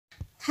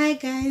Hi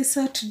guys,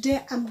 so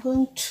today I'm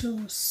going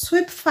to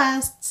sweep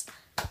first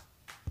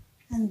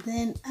and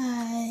then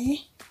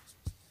I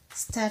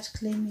start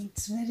cleaning.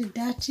 It's very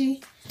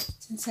dirty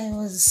since I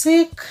was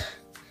sick.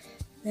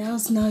 The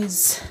house now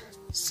is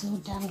so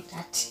damn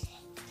dirty.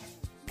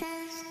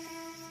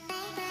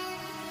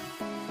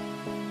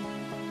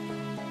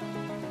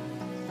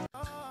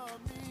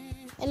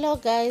 Hello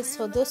guys,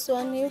 for those who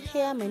are new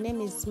here, my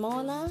name is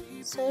Mona.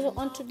 So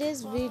on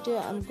today's video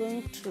I'm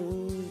going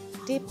to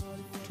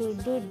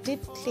do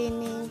deep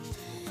cleaning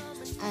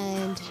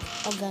and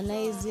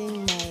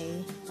organizing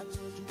my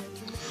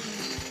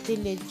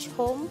village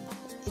home.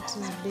 It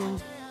has been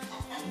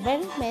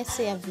very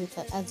messy as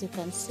you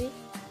can see,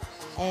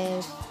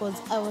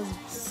 because I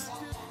was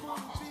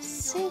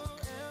sick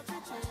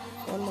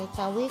for like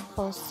a week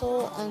or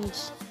so, and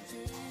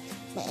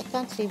I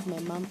can't leave my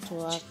mom to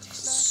work,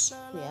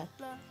 yeah,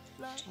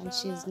 and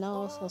she's now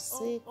also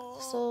sick,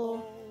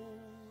 so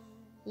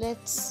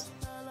let's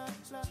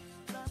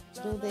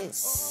do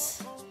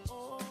this.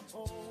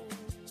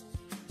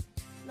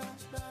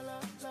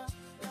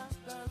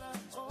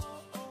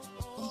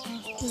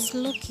 It's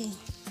looking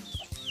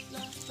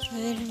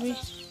very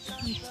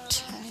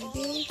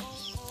untidy.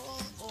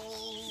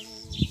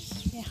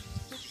 Yeah,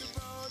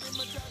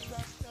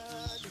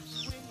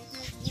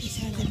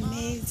 these are the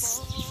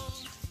maids.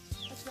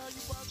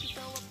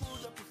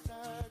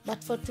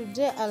 But for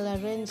today, I'll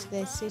arrange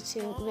the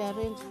sitting. We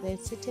arrange the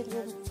sitting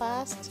room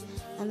first,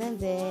 and then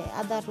the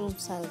other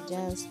rooms I'll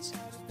just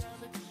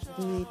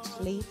do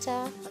it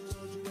later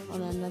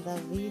on another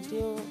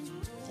video,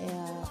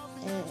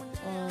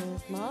 or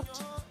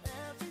not.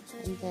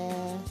 And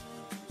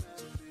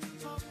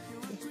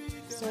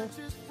so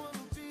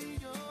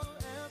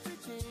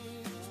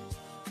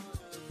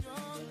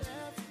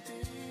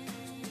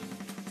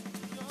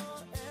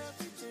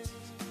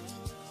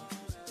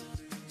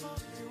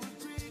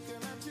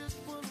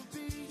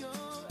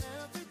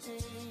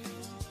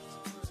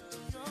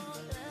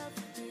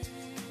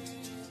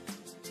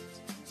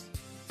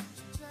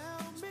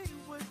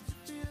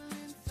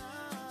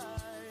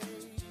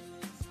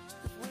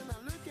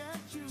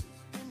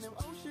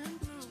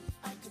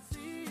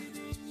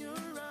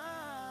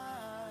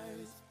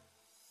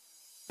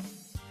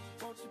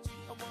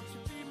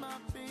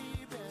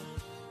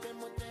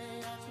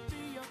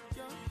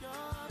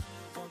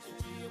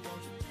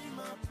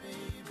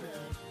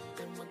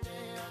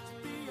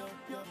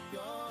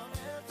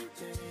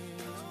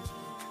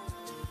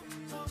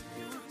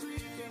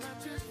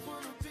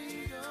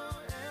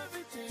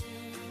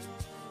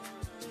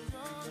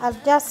I'll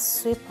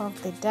just sweep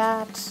off the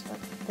dirt,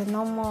 the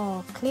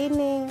normal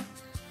cleaning,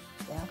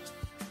 yeah.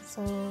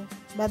 So,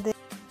 but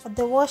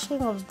the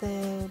washing of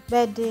the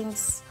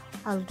beddings,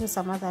 I'll do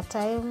some other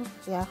time,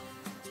 yeah.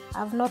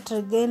 I've not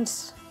regained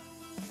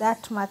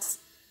that much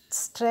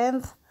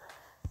strength,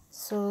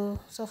 so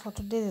for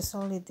today it's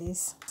only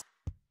this.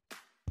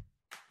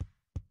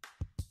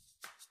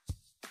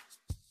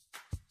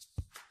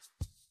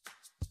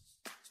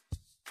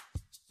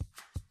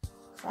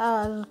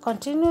 I'll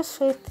continue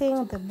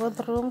sweeping the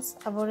both rooms.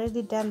 I've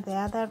already done the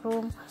other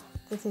room.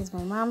 This is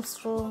my mom's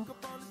room,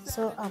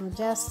 so I'm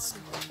just,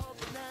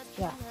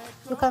 yeah,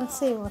 you can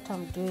see what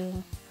I'm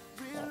doing.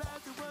 Yeah.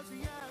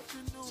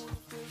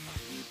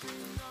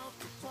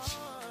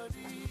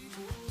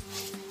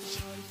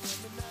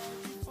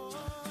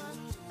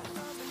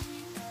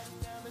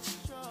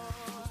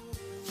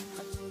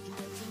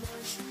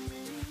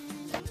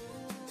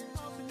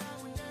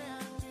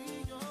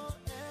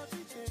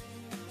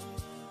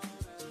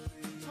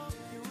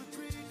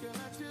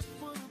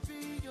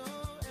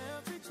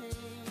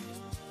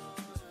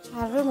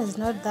 Our room is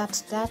not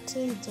that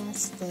dirty,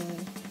 just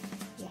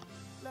yeah,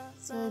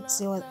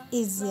 so it's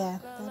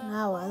easier than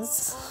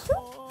ours.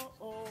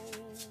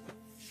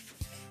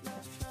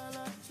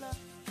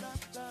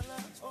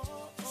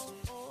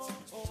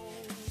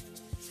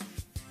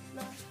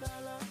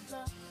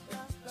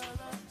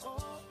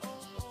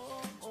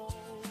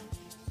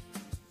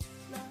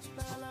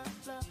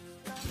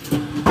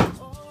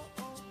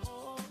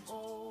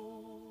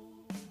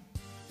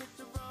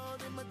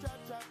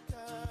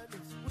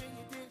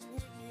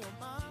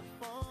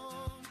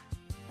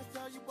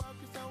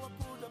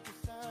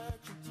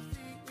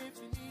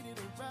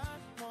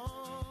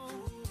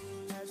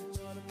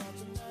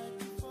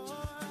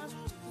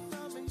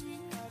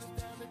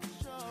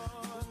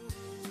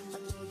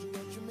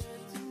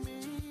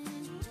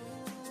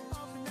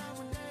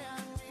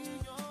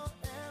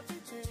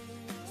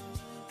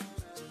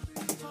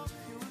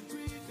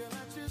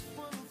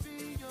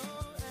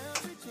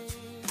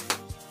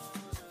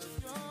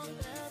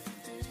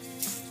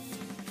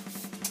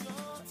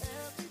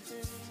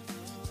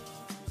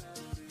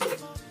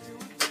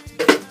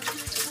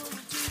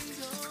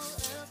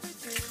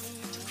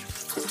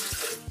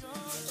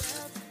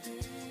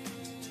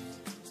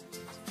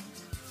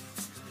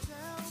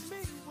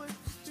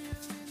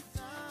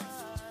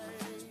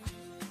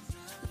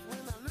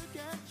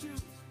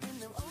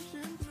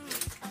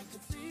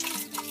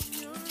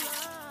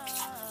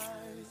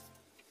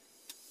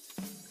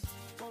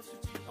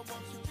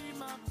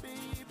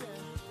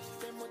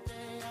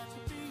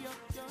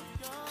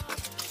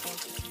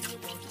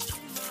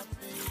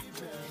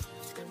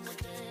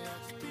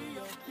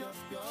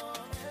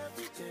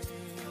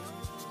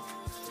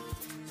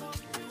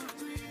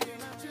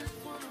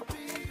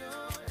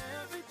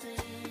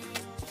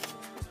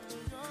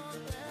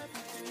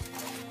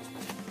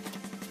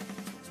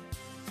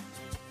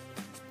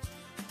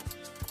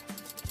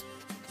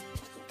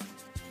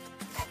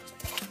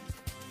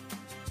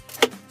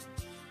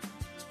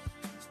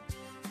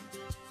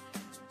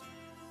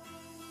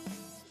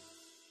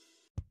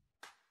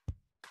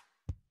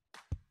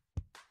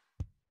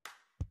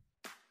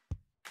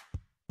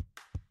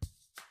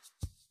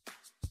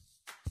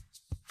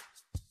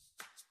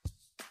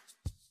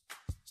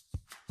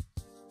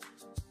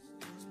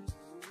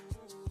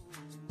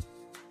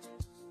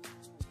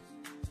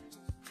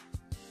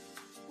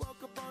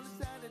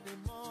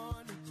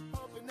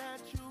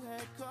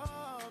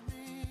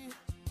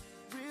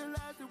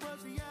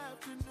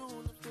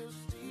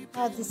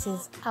 Now this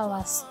is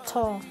our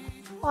store.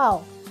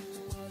 Wow,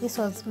 this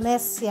was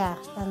messier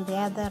than the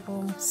other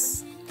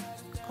rooms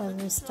because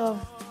we store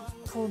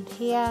food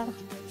here,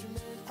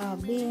 our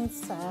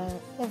beans,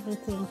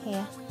 everything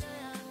here.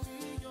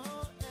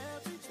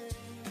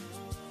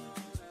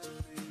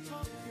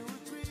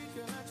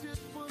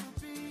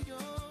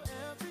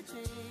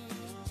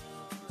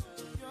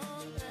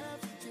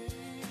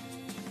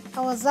 I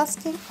was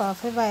asking for a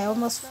favor, I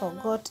almost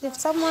forgot. If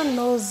someone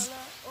knows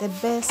the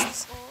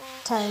best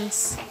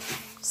tiles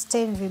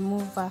stain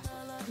remover,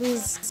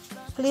 please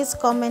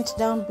comment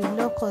down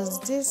below, because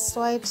this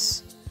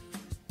white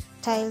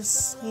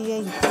tiles here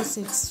in this,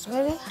 it's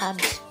very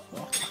hard.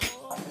 Yeah.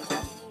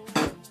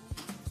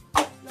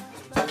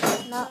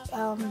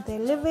 Now the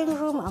living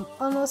room, I'm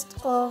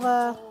almost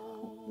over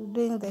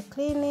doing the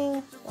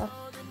cleaning.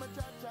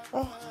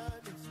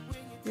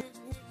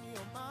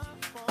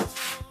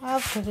 I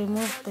have to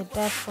remove the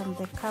dirt from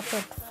the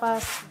carpet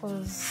first,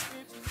 because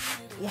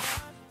yeah,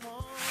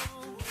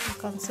 you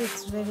can see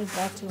it's very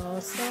dirty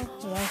also.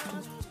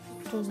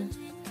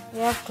 You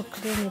have to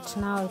clean it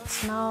now.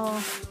 It's now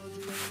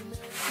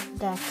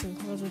dirty,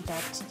 very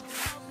dirty.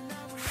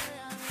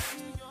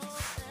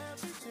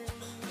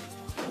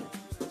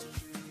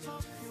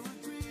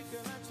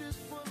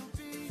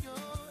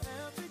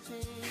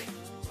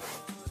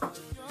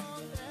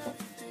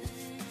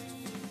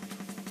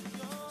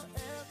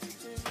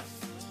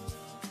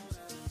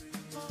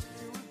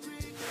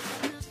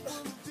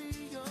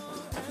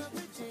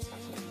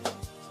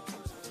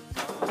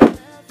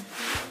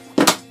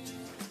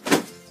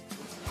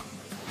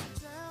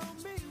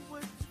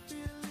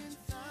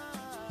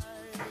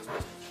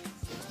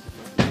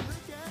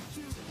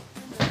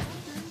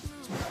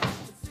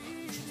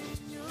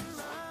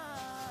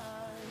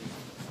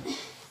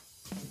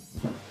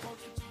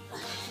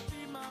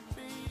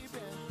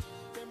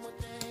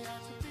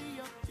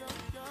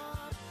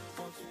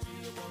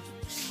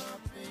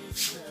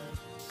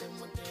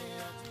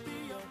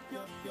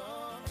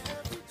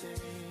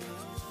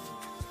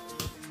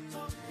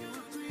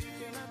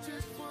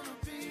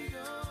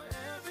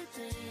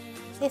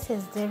 This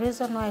is the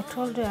reason why I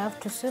told you I have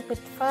to sweep it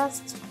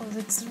first, because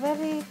it's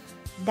very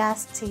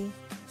dusty.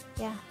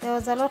 Yeah, there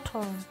was a lot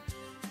of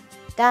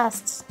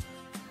dust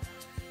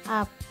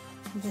up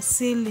the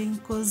ceiling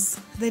because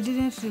they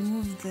didn't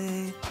remove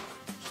the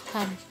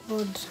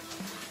cardboard.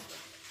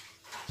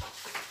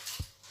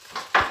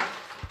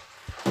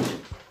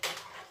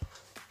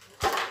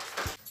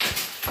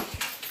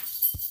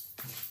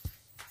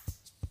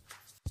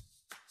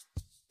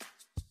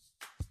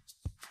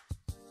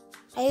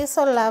 I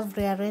also love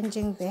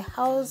rearranging the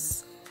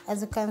house,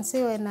 as you can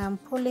see when I'm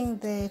pulling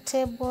the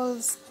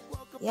tables.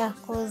 Yeah,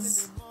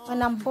 because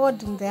when I'm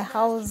bored in the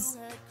house,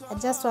 I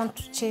just want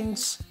to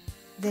change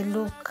the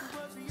look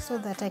so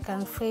that I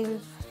can feel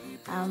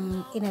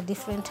in a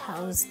different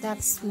house.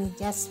 That's me,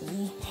 just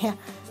me. Yeah,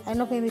 I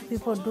know maybe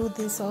people do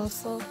this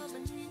also.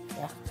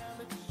 Yeah.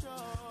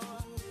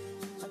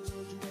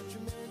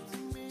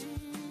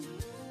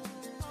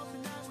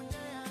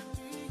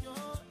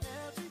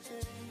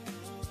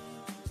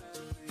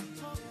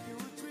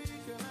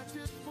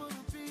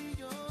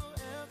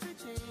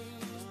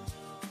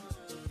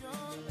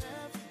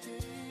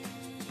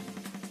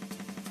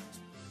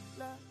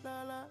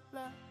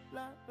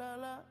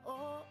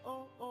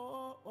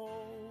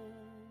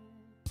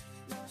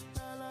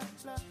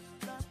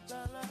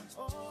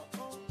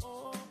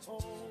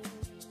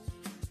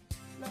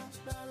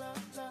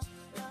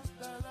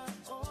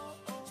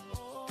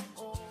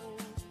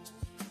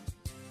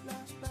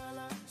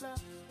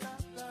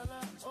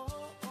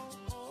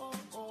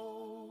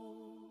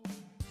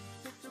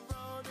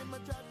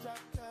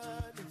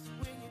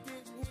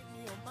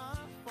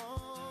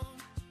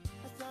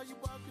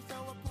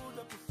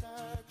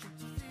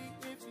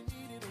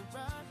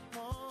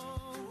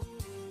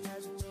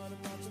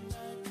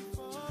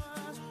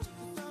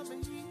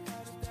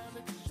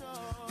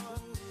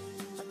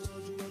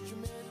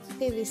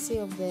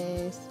 PVC of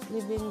the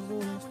living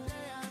room,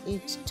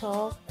 it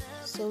tore,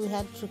 so we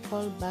had to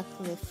call back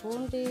the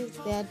fundis.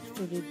 They had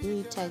to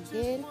redo it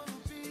again.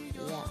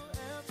 Yeah,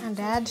 and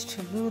I had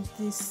to do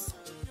this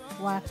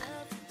work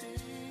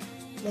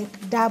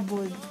like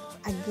double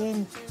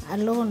again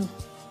alone,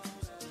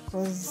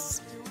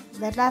 because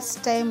the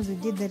last time we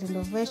did the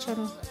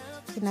renovation,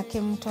 Kina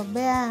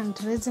Kemtobea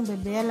and Raising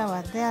Babyella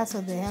were there,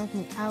 so they helped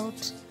me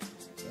out.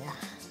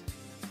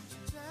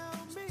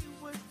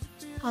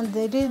 And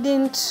they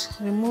didn't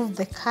remove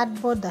the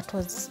cardboard that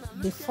was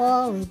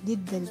before we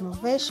did the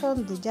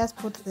renovation. They just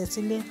put the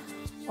ceiling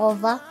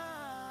over,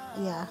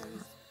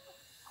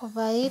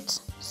 over it.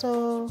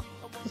 So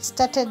it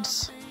started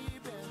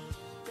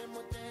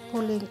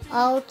pulling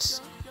out.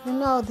 You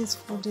know how this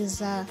food is,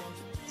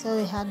 so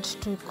we had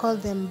to call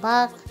them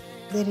back.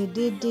 They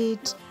redid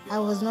it. I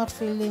was not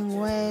feeling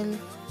well.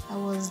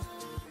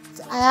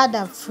 I had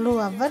a flu,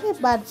 a very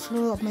bad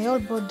flu. My whole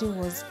body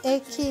was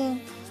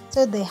aching.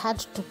 So they had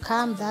to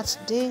come that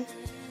day,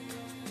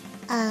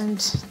 and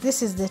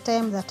this is the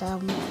time that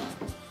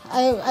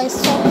I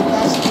stopped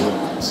that day,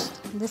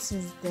 but This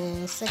is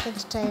the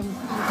second time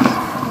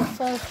I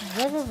felt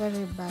very,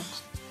 very bad.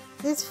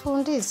 These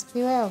fundies,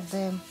 beware of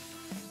them.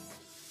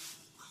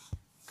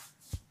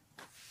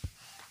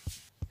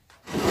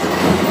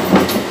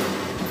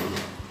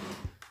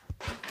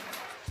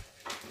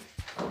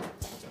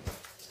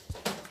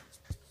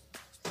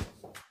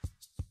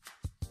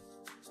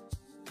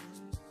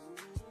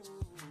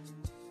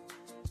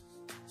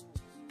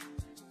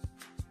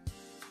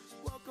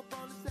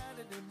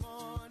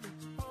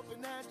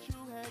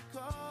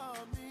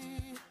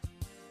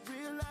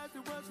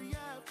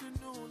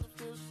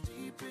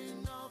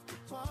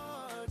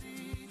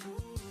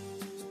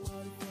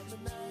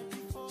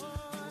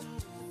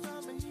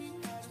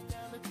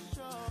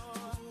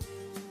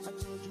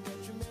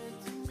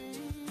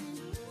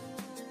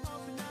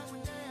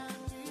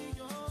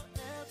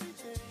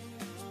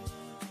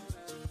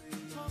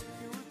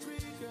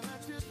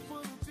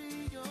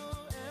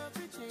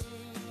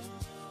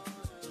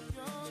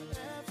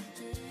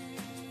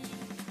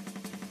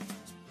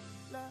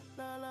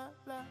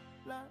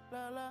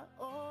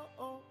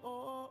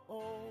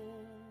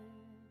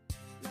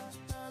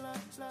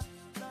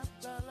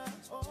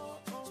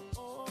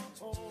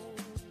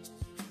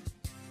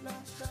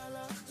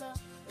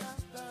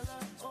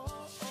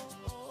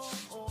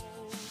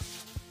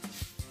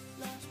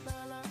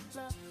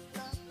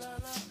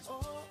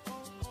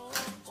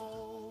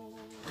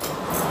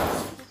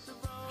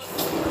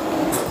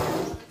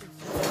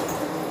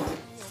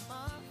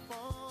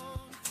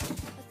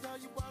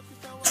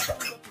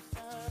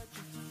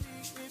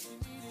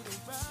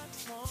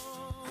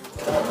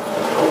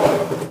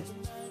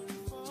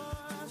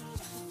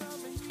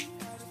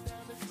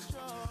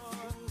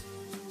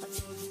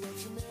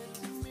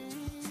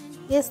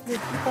 Yes, you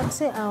can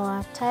see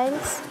our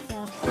tiles.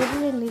 Yeah, we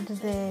really need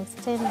the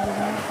stain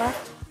remover.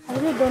 I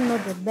really don't know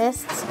the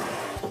best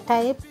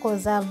type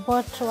because I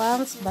bought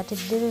once but it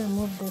didn't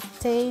remove the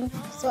stain.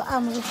 So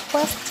I'm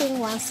requesting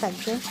once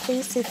again,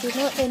 please, if you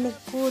know any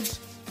good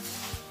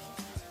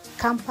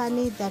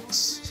company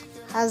that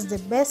has the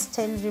best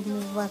stain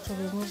remover to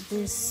remove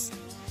this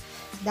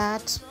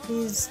dirt,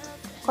 please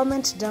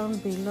comment down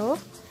below.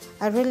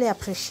 I really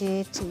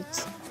appreciate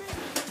it.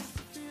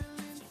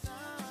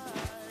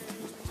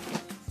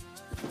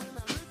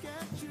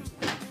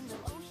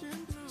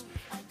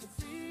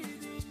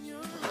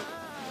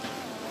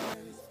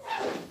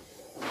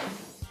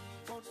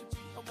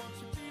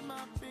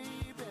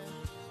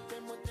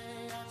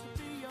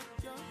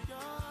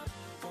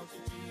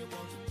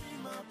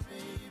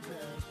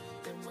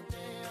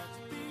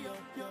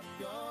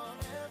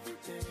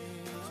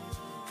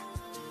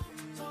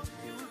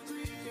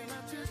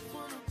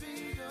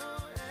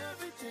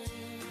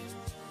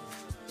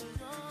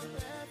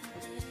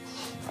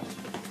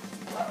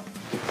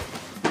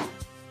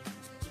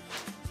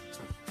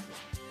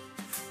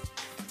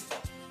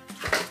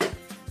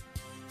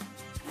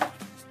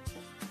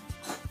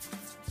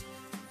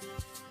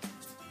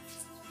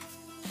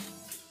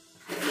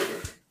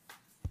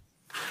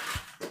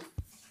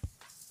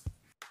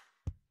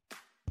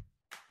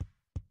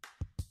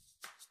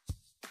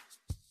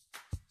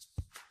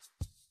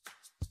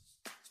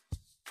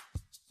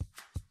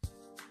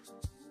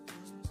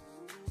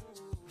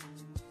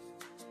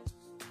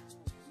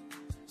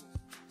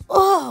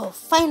 Oh,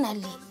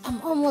 finally,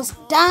 I'm almost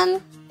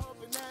done.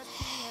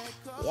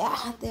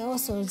 Yeah, the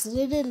house was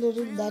really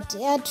that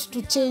I had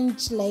to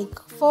change like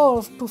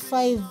 4 to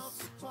 5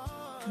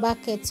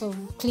 buckets of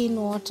clean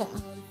water.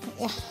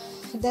 Yeah,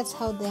 that's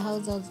how the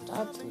house was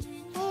started.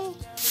 Hey,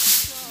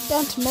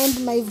 don't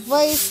mind my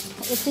voice.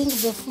 I think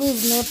the flu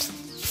is not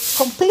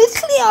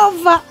completely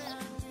over,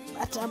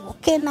 but I'm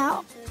okay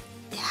now.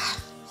 Yeah.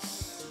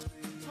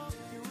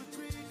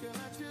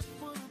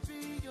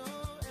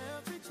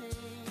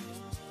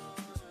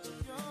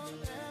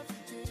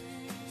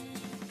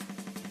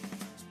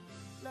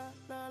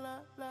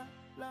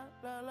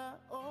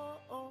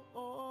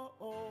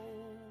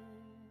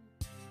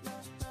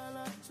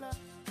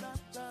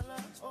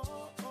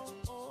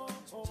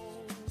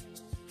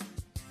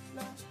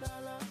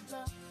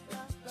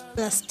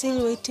 They're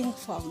still waiting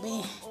for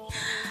me.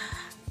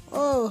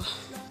 Oh,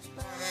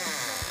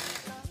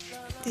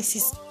 this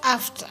is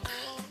after.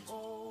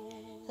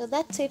 So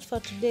that's it for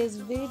today's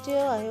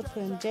video. I hope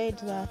you enjoyed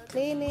the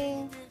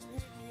cleaning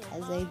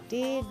as I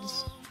did.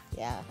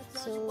 Yeah,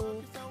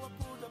 so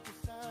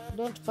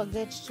don't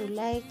forget to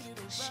like,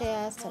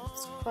 share,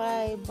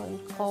 subscribe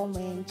and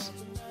comment.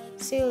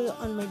 See you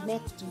on my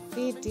next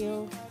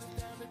video.